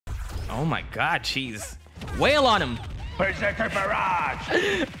Oh my god, cheese. Wail on him. Berserker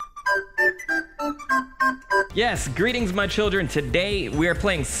Barrage. Yes, greetings my children. Today we are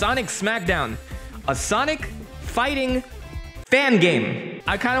playing Sonic Smackdown, a Sonic fighting fan game.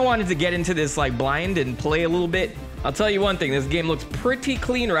 I kind of wanted to get into this like blind and play a little bit. I'll tell you one thing, this game looks pretty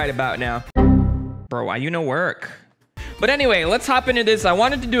clean right about now. Bro, why you no work? But anyway, let's hop into this. I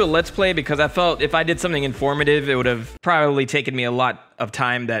wanted to do a let's play because I felt if I did something informative, it would have probably taken me a lot of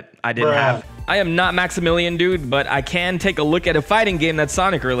time that I didn't have. I am not Maximilian, dude, but I can take a look at a fighting game that's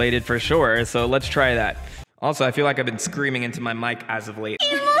Sonic related for sure. So let's try that. Also, I feel like I've been screaming into my mic as of late.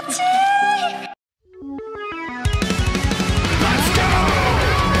 Let's go!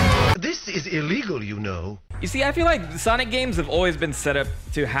 This is illegal, you know. You see, I feel like Sonic games have always been set up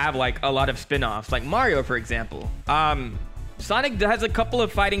to have like a lot of spin-offs, like Mario, for example. Sonic has a couple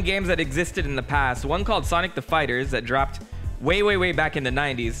of fighting games that existed in the past. One called Sonic the Fighters that dropped way back in the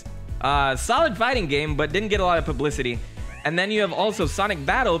 90s. Solid fighting game, but didn't get a lot of publicity. And then you have also Sonic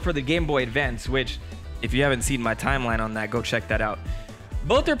Battle for the Game Boy Advance, which, if you haven't seen my timeline on that, go check that out.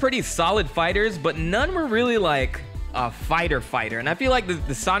 Both are pretty solid fighters, but none were really like a fighter. And I feel like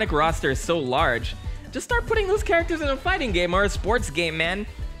the Sonic roster is so large. Just start putting those characters in a fighting game or a sports game, man.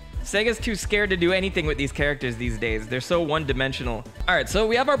 Sega's too scared to do anything with these characters these days. They're so one-dimensional. All right, so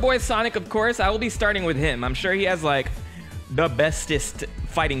we have our boy Sonic, of course. I will be starting with him. I'm sure he has like the bestest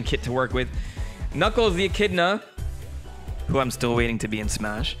fighting kit to work with. Knuckles the Echidna, who I'm still waiting to be in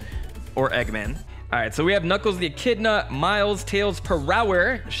Smash, or Eggman. All right, so we have Knuckles the Echidna, Miles, Tails per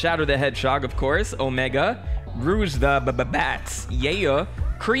Hour, Shadow the Hedgehog, of course, Omega, Rouge the Bats, yeah,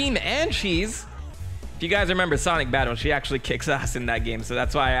 Cream and Cheese. If you guys remember Sonic Battle, she actually kicks ass in that game, so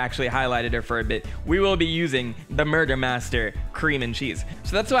that's why I actually highlighted her for a bit. We will be using the Murder Master, Cream and Cheese.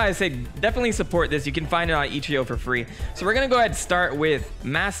 So that's why I say definitely support this. You can find it on Itch.io for free. So we're gonna go ahead and start with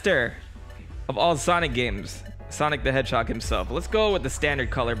Master of all Sonic games, Sonic the Hedgehog himself. Let's go with the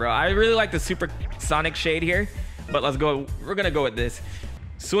standard color, bro. I really like the Super Sonic shade here, but let's go. We're gonna go with this.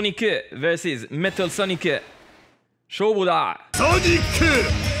 Sonic versus Metal Sonic. Shobuda. Sonic!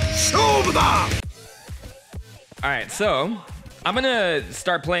 Shobuda! All right, so I'm gonna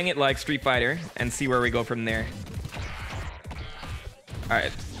start playing it like Street Fighter and see where we go from there. All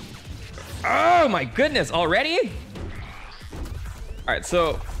right. Oh my goodness, already? All right,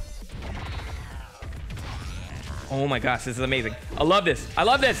 so. Oh my gosh, this is amazing. I love this. I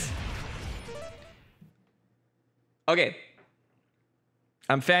love this. Okay.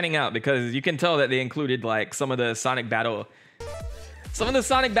 I'm fanning out because you can tell that they included like some of the Sonic Battle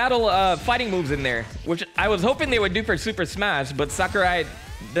fighting moves in there, which I was hoping they would do for Super Smash, but Sakurai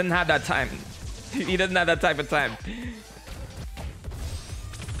didn't have that time. He doesn't have that type of time.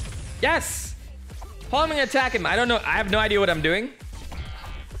 Yes! Hold on, I'm gonna attack him. I don't know. I have no idea what I'm doing.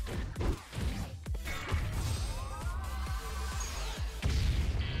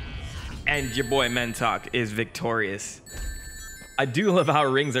 And your boy Mentok is victorious. I do love how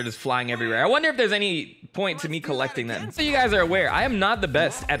rings are just flying everywhere. I wonder if there's any point to me collecting them. So you guys are aware, I am not the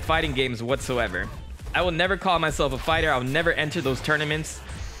best at fighting games whatsoever. I will never call myself a fighter. I'll never enter those tournaments.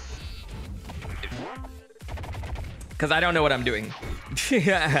 Because I don't know what I'm doing.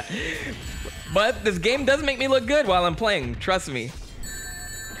 But this game does make me look good while I'm playing. Trust me.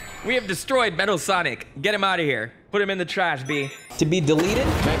 We have destroyed Metal Sonic. Get him out of here. Put him in the trash, B. To be deleted?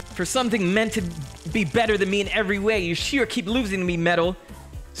 For something meant to be better than me in every way, you sure keep losing to me, Metal.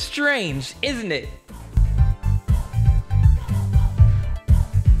 Strange, isn't it?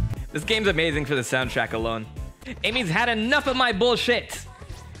 This game's amazing for the soundtrack alone. Amy's had enough of my bullshit.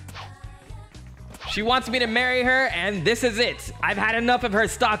 She wants me to marry her, and this is it. I've had enough of her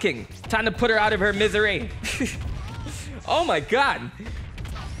stalking. Time to put her out of her misery. Oh my god.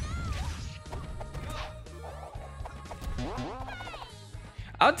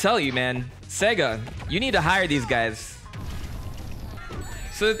 I'll tell you, man. Sega, you need to hire these guys.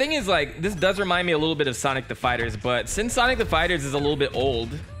 So the thing is, like, this does remind me a little bit of Sonic the Fighters, but since Sonic the Fighters is a little bit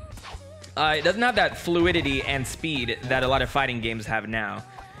old, it doesn't have that fluidity and speed that a lot of fighting games have now.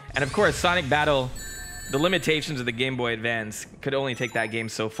 And of course, Sonic Battle, the limitations of the Game Boy Advance could only take that game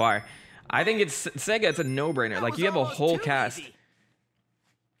so far. I think it's Sega, it's a no-brainer. Like, you have a whole cast.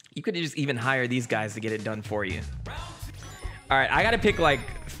 You could just even hire these guys to get it done for you. All right, I gotta pick like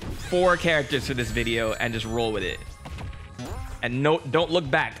 4 characters for this video and just roll with it. And no, don't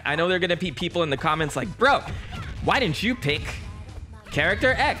look back. I know there are gonna be people in the comments like, bro, why didn't you pick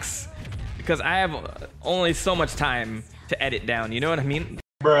character X? Because I have only so much time to edit down, you know what I mean?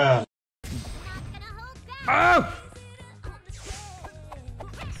 Bruh. Oh!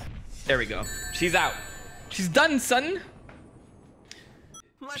 There we go. She's out. She's done, son.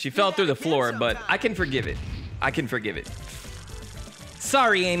 She fell through the floor, but I can forgive it. I can forgive it.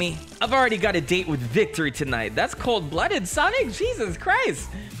 Sorry, Amy. I've already got a date with Victory tonight. That's cold-blooded, Sonic. Jesus Christ.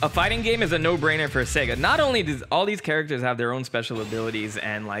 A fighting game is a no-brainer for Sega. Not only does all these characters have their own special abilities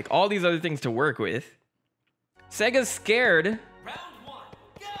and like all these other things to work with, Sega's scared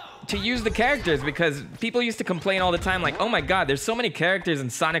to use the characters because people used to complain all the time like, oh my god, there's so many characters in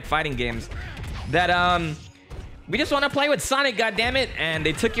Sonic fighting games that we just want to play with Sonic, goddammit. And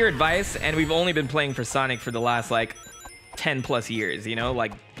they took your advice, and we've only been playing for Sonic for the last like 10 plus years, you know?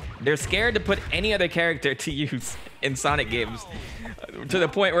 Like, they're scared to put any other character to use in Sonic games to the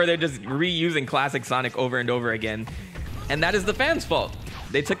point where they're just reusing classic Sonic over and over again. And that is the fans' fault.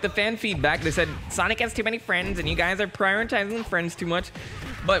 They took the fan feedback. They said, Sonic has too many friends and you guys are prioritizing friends too much.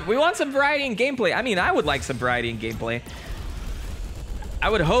 But we want some variety in gameplay. I mean, I would like some variety in gameplay. I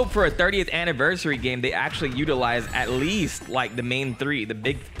would hope for a 30th anniversary game they actually utilize at least like the main three, the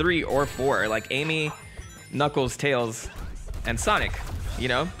big 3 or 4, like Amy, Knuckles, Tails, and Sonic, you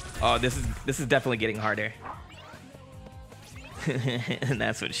know? Oh, this is definitely getting harder. And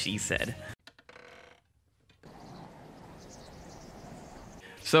that's what she said.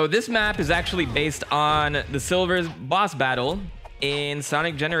 So this map is actually based on the Silver's boss battle in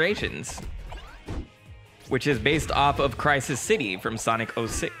Sonic Generations, which is based off of Crisis City from Sonic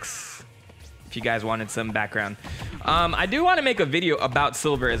 06. If you guys wanted some background. I do want to make a video about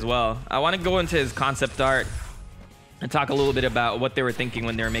Silver as well. I want to go into his concept art and talk a little bit about what they were thinking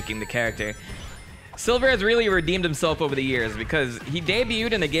when they were making the character. Silver has really redeemed himself over the years because he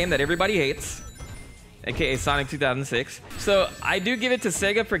debuted in a game that everybody hates, aka Sonic 2006. So I do give it to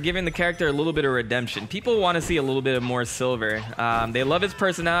Sega for giving the character a little bit of redemption. People want to see a little bit of more Silver. They love his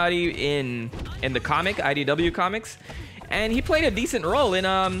personality in the comic, IDW comics, and he played a decent role in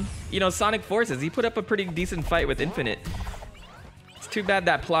you know, Sonic Forces. He put up a pretty decent fight with Infinite. It's too bad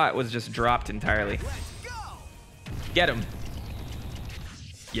that plot was just dropped entirely. Get him.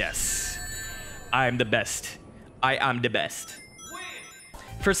 Yes. I'm the best. I am the best.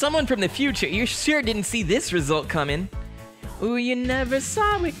 For someone from the future, you sure didn't see this result coming. Ooh, you never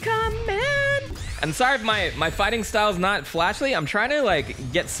saw it coming. I'm sorry if my fighting style's not flashy. I'm trying to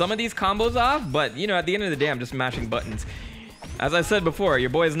like get some of these combos off, but you know, at the end of the day, I'm just mashing buttons. As I said before, your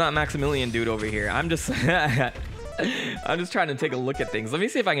boy is not Maximilian dude over here. I'm just I'm just trying to take a look at things. Let me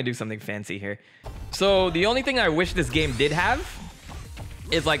see if I can do something fancy here. So the only thing I wish this game did have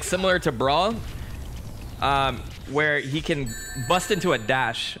is like similar to Brawl, where he can bust into a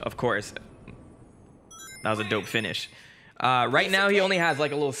dash, of course. That was a dope finish. Right now, he only has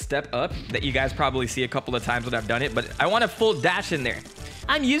like a little step up that you guys probably see a couple of times when I've done it, but I want a full dash in there.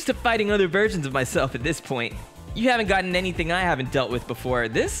 I'm used to fighting other versions of myself at this point. You haven't gotten anything I haven't dealt with before.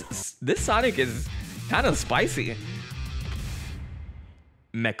 This Sonic is kind of spicy.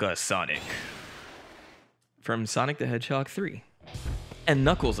 Mecha Sonic. From Sonic the Hedgehog 3. And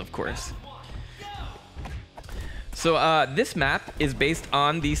Knuckles, of course. So this map is based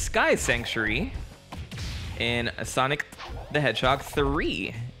on the Sky Sanctuary in Sonic the Hedgehog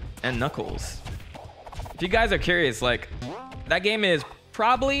 3 and Knuckles. If you guys are curious, like, that game is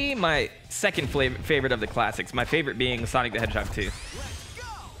probably my second favorite of the classics. My favorite being Sonic the Hedgehog 2.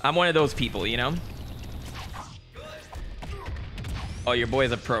 I'm one of those people, you know? Oh, your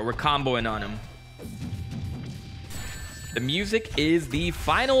boy's a pro. We're comboing on him. The music is the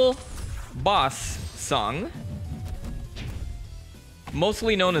final boss song.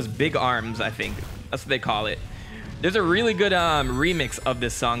 Mostly known as Big Arms, I think. That's what they call it. There's a really good remix of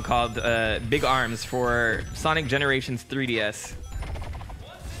this song called Big Arms for Sonic Generations 3DS.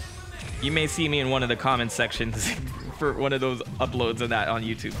 You may see me in one of the comment sections for one of those uploads of that on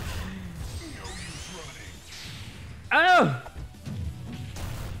YouTube. Oh!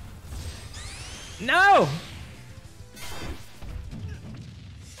 No!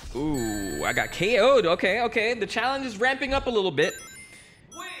 Ooh, I got KO'd. Okay, okay. The challenge is ramping up a little bit.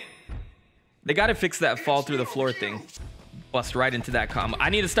 They gotta fix that fall through the floor thing. Bust right into that combo. I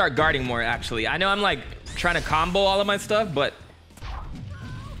need to start guarding more, actually. I know I'm like trying to combo all of my stuff, but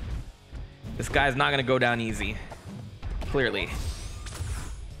this guy's not gonna go down easy. Clearly.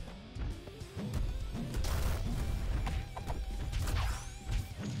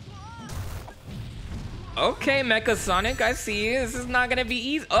 Okay, Mecha Sonic, I see you. This is not gonna be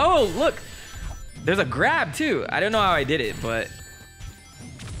easy. Oh, look. There's a grab, too. I don't know how I did it, but...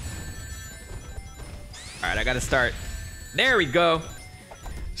 Alright, I gotta start. There we go.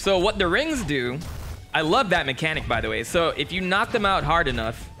 So what the rings do... I love that mechanic, by the way. So if you knock them out hard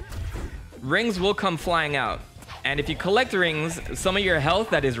enough, rings will come flying out. And if you collect rings, some of your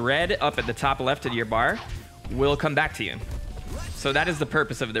health that is red up at the top left of your bar will come back to you. So that is the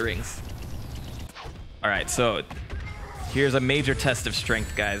purpose of the rings. All right, so here's a major test of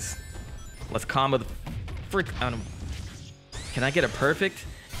strength, guys. Let's combo the frick. I don't know. Can I get a perfect?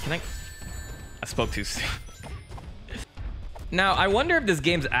 Can I spoke too soon. Now, I wonder if this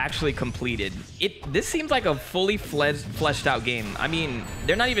game's actually completed. This seems like a fully fleshed out game. I mean,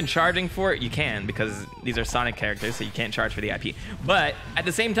 they're not even charging for it. You can, because these are Sonic characters, so you can't charge for the IP. But at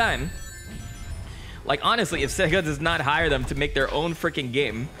the same time, like, honestly, if Sega does not hire them to make their own freaking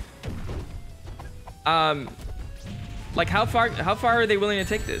game, like, how far are they willing to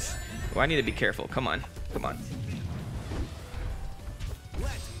take this? Oh, I need to be careful. Come on. Come on.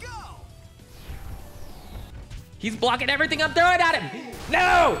 He's blocking everything I'm throwing at him.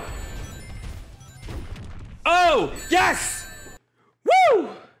 No! Oh, yes! Woo!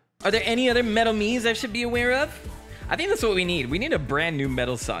 Are there any other Metal Me's I should be aware of? I think that's what we need. We need a brand new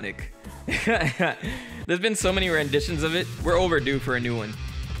Metal Sonic. There's been so many renditions of it. We're overdue for a new one.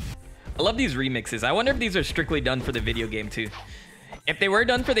 I love these remixes. I wonder if these are strictly done for the video game too. If they were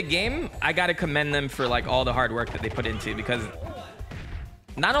done for the game, I gotta commend them for like all the hard work that they put into, because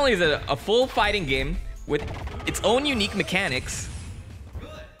not only is it a full fighting game with its own unique mechanics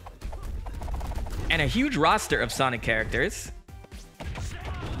and a huge roster of Sonic characters,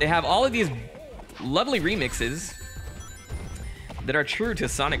 they have all of these lovely remixes that are true to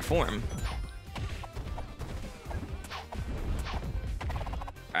Sonic form.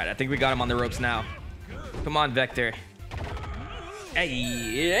 All right, I think we got him on the ropes now. Come on, Vector.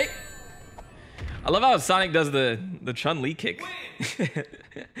 Hey. I love how Sonic does the Chun-Li kick.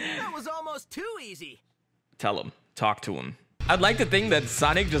 That was almost too easy. Tell him. Talk to him. I'd like to think that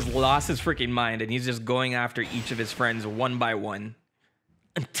Sonic just lost his freaking mind and he's just going after each of his friends one by one.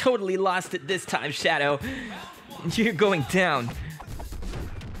 I'm totally lost it this time, Shadow. You're going down.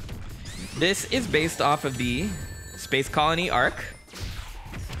 This is based off of the Space Colony arc.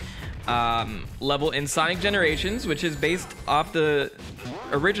 Level in Sonic Generations, which is based off the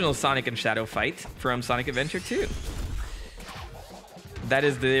original Sonic and Shadow fight from Sonic Adventure 2. That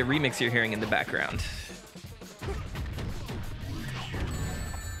is the remix you're hearing in the background.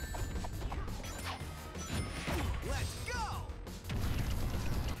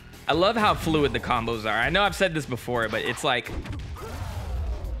 I love how fluid the combos are. I know I've said this before, but it's like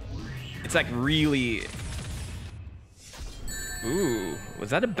really... Ooh, was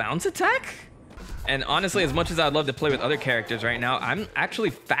that a bounce attack? And honestly, as much as I'd love to play with other characters right now, I'm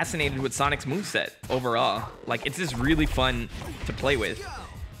actually fascinated with Sonic's moveset overall. Like, it's just really fun to play with.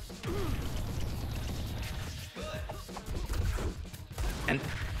 And,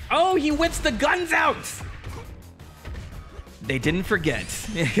 oh, he whips the guns out! They didn't forget.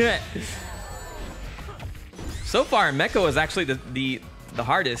 So far, Mecha is actually the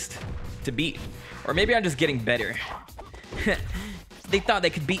hardest to beat. Or maybe I'm just getting better. They thought they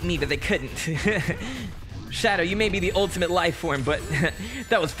could beat me, but they couldn't. Shadow, you may be the ultimate life form, but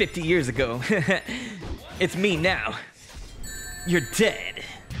that was 50 years ago. It's me now. You're dead.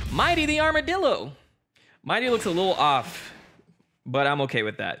 Mighty the Armadillo. Mighty looks a little off, but I'm okay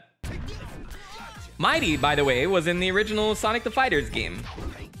with that. Mighty, by the way, was in the original Sonic the Fighters game.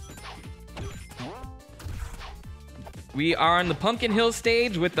 We are on the Pumpkin Hill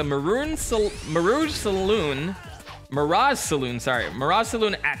stage with the Mirage Saloon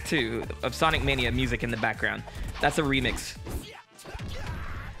Act 2 of Sonic Mania music in the background. That's a remix.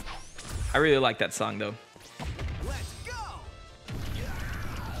 I really like that song though. Let's go.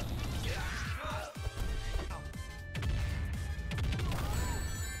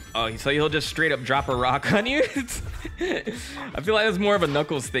 Oh, so he'll just straight up drop a rock on you? I feel like that's more of a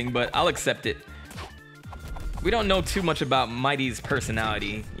Knuckles thing, but I'll accept it. We don't know too much about Mighty's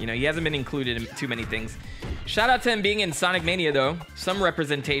personality. You know, he hasn't been included in too many things. Shout out to him being in Sonic Mania, though. Some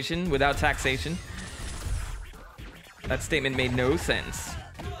representation without taxation. That statement made no sense.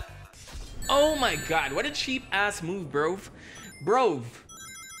 Oh my god, what a cheap-ass move, Brove. Brove.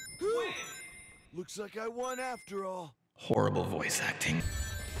 Looks like I won after all. Horrible voice acting.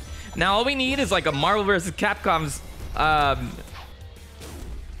 Now all we need is like a Marvel vs. Capcom's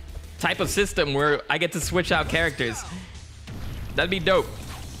type of system where I get to switch out characters. That'd be dope.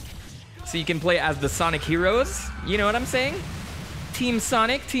 So you can play as the Sonic heroes. You know what I'm saying? Team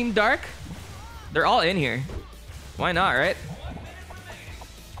Sonic, Team Dark. They're all in here. Why not, right?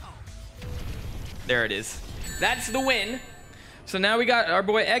 There it is. That's the win. So now we got our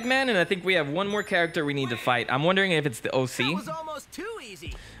boy Eggman, and I think we have one more character we need to fight. I'm wondering if it's the OC. That was almost too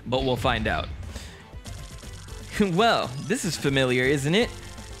easy. But we'll find out. Well, this is familiar, isn't it?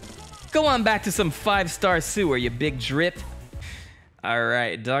 Go on back to some 5-star sewer, you big drip. All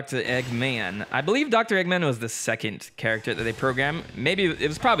right, Dr. Eggman. I believe Dr. Eggman was the second character that they programmed. Maybe it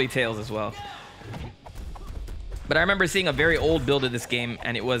was probably Tails as well. But I remember seeing a very old build of this game,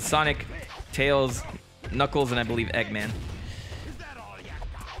 and it was Sonic, Tails, Knuckles, and I believe Eggman.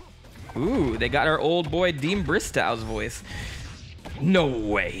 Ooh, they got our old boy Dean Bristow's voice. No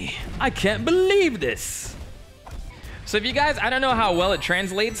way. I can't believe this. So if you guys, I don't know how well it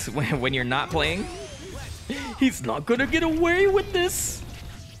translates when you're not playing. He's not gonna get away with this.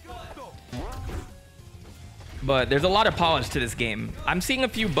 But there's a lot of polish to this game. I'm seeing a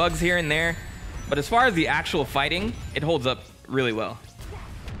few bugs here and there, but as far as the actual fighting, it holds up really well.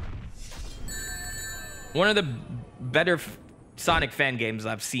 One of the better Sonic fan games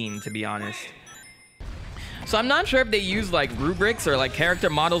I've seen, to be honest. So I'm not sure if they use like rubrics or like character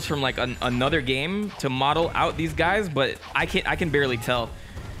models from like another game to model out these guys, but I can barely tell.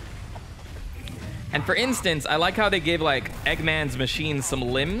 And for instance, I like how they gave like Eggman's machine some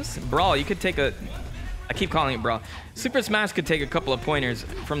limbs. Brawl, you could take I keep calling it Brawl. Super Smash could take a couple of pointers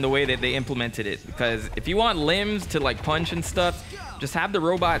from the way that they implemented it, because if you want limbs to like punch and stuff, just have the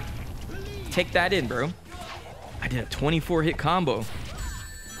robot take that in, bro. I did a 24 hit combo.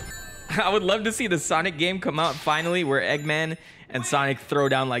 I would love to see the Sonic game come out finally where Eggman and Sonic throw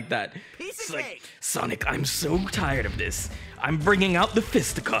down like that. It's like, Sonic, I'm so tired of this. I'm bringing out the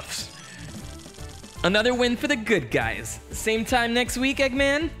fisticuffs. Another win for the good guys. Same time next week,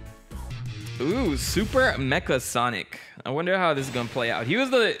 Eggman. Ooh, Super Mecha Sonic. I wonder how this is gonna play out.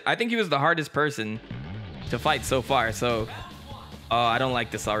 I think he was the hardest person to fight so far, so. Oh, I don't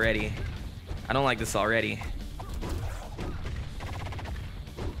like this already. I don't like this already.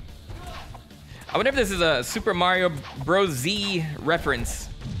 I wonder if this is a Super Mario Bros. Z reference.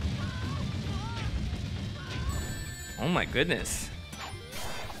 Oh my goodness.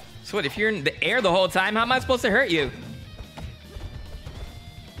 So what, if you're in the air the whole time, how am I supposed to hurt you?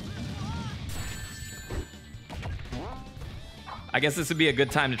 I guess this would be a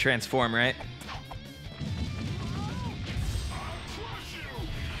good time to transform, right?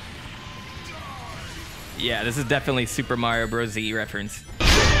 Yeah, this is definitely Super Mario Bros. Z reference.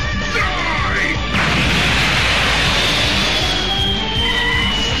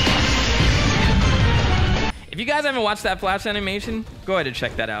 If you guys haven't watched that Flash animation, go ahead and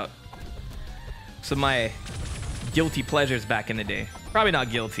check that out. Some of my guilty pleasures back in the day. Probably not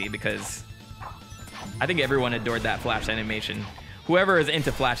guilty, because I think everyone adored that Flash animation. Whoever is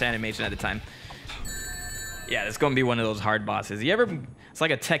into Flash animation at the time. Yeah, it's gonna be one of those hard bosses. It's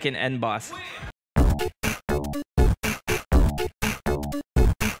like a Tekken end boss.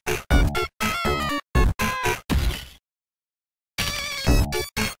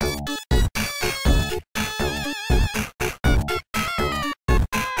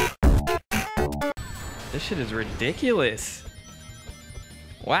 This shit is ridiculous.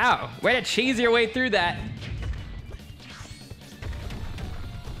 Wow, way to cheese your way through that.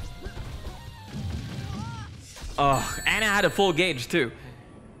 Oh, and I had a full gauge too.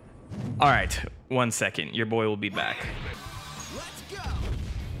 All right, 1 second. Your boy will be back. Let's go.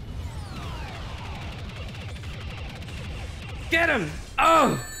 Get him!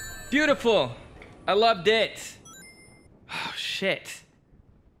 Oh, beautiful. I loved it. Oh shit.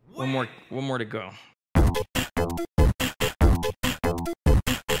 One more to go.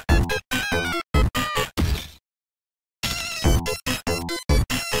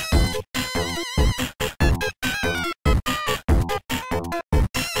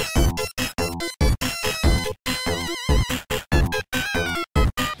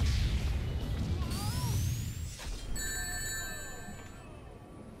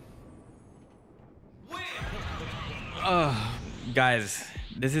 Guys,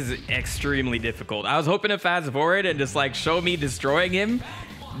 this is extremely difficult. I was hoping to fast forward and just like show me destroying him.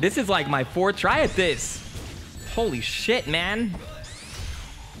 This is like my 4th try at this. Holy shit, man.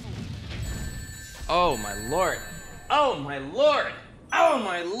 Oh my lord. Oh my lord. Oh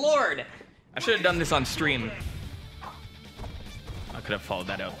my lord. I should have done this on stream. I could have followed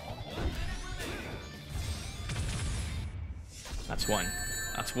that up. That's one.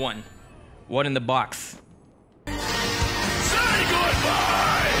 That's one. One in the box. Say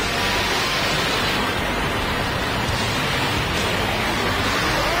goodbye!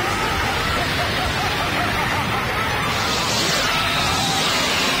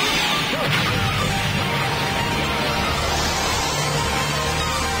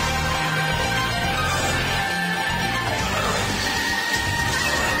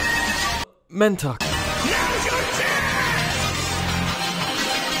 Mentok. Now's your chance!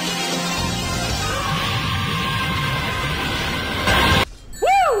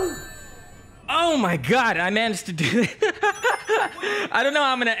 Oh my God, I managed to do it. I don't know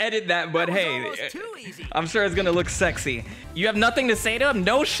how I'm gonna edit that, but hey, almost too easy. I'm sure it's gonna look sexy. You have nothing to say to him?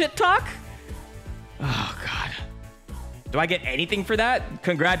 No shit talk? Oh God. Do I get anything for that?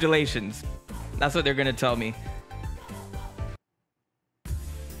 Congratulations. That's what they're gonna tell me.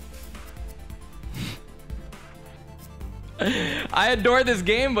 I adore this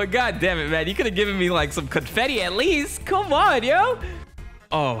game, but god damn it, man. You could have given me like some confetti at least. Come on, yo.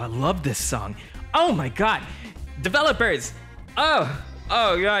 Oh, I love this song. Oh my God. Developers. Oh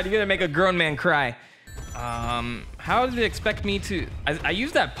God, you're gonna make a grown man cry. How did they expect me to? I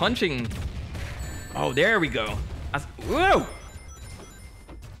used that punching. Oh, there we go. Whoa.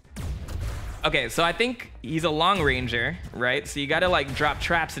 Okay, so I think he's a long ranger, right? So you gotta like drop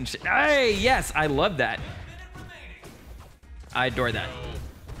traps and shit. Hey, yes, I love that. I adore that.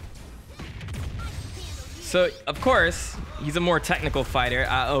 So, of course, he's a more technical fighter.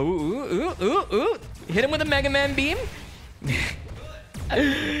 Hit him with a Mega Man beam.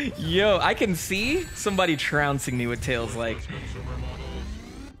 Yo, I can see somebody trouncing me with Tails like.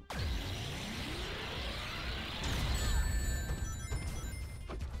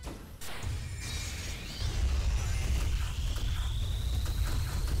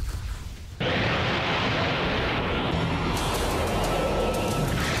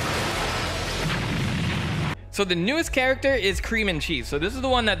 So the newest character is Cream and Cheese. So this is the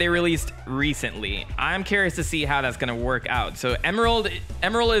one that they released recently. I'm curious to see how that's gonna work out. So Emerald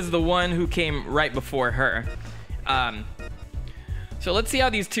is the one who came right before her. So let's see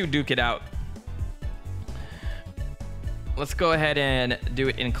how these two duke it out. Let's go ahead and do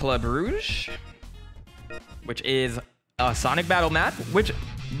it in Club Rouge, which is a Sonic battle map, which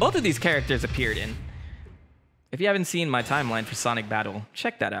both of these characters appeared in. If you haven't seen my timeline for Sonic Battle,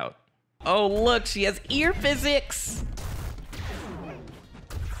 check that out. Oh, look, she has ear physics.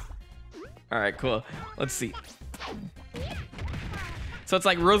 All right, cool. Let's see. So it's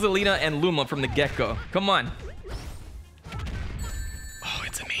like Rosalina and Luma from the get-go. Come on. Oh,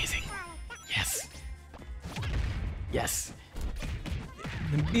 it's amazing. Yes. Yes.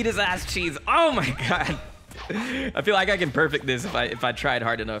 Beat his ass, Cheese. Oh my God. I feel like I can perfect this if I tried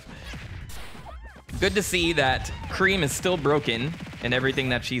hard enough. Good to see that Cream is still broken in everything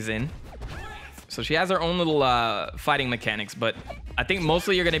that she's in. So she has her own little fighting mechanics, but I think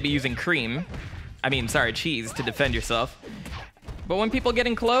mostly you're gonna be using Cheese to defend yourself. But when people get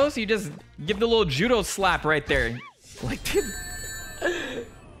in close, you just give the little judo slap right there. Like,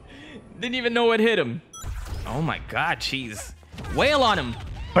 didn't even know what hit him. Oh my God, Cheese. Wail on him.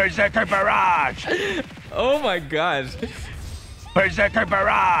 Berserker Barrage! Oh my gosh. Berserker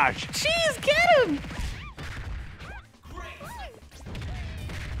Barrage! Cheese, get him!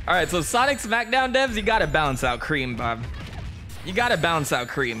 All right, so Sonic Smackdown devs, you gotta balance out Cream, Bob. You gotta balance out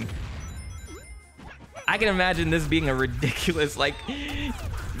Cream. I can imagine this being a ridiculous, like,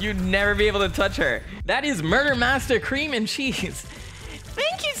 you'd never be able to touch her. That is Murder Master Cream and Cheese.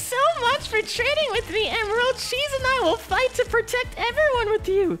 Thank you so much for trading with me, Emerald. Cheese and I will fight to protect everyone with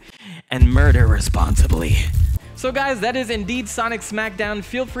you. And murder responsibly. So guys, that is indeed Sonic Smackdown.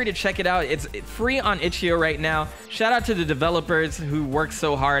 Feel free to check it out. It's free on itch.io right now. Shout out to the developers who worked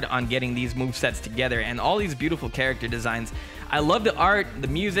so hard on getting these movesets together and all these beautiful character designs. I love the art, the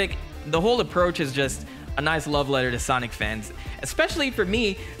music. The whole approach is just a nice love letter to Sonic fans, especially for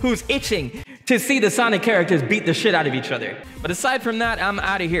me, who's itching to see the Sonic characters beat the shit out of each other. But aside from that, I'm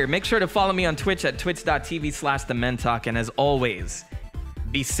out of here. Make sure to follow me on Twitch at twitch.tv/TheMentok. And as always,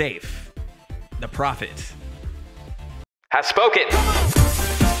 be safe. The Prophet has spoken.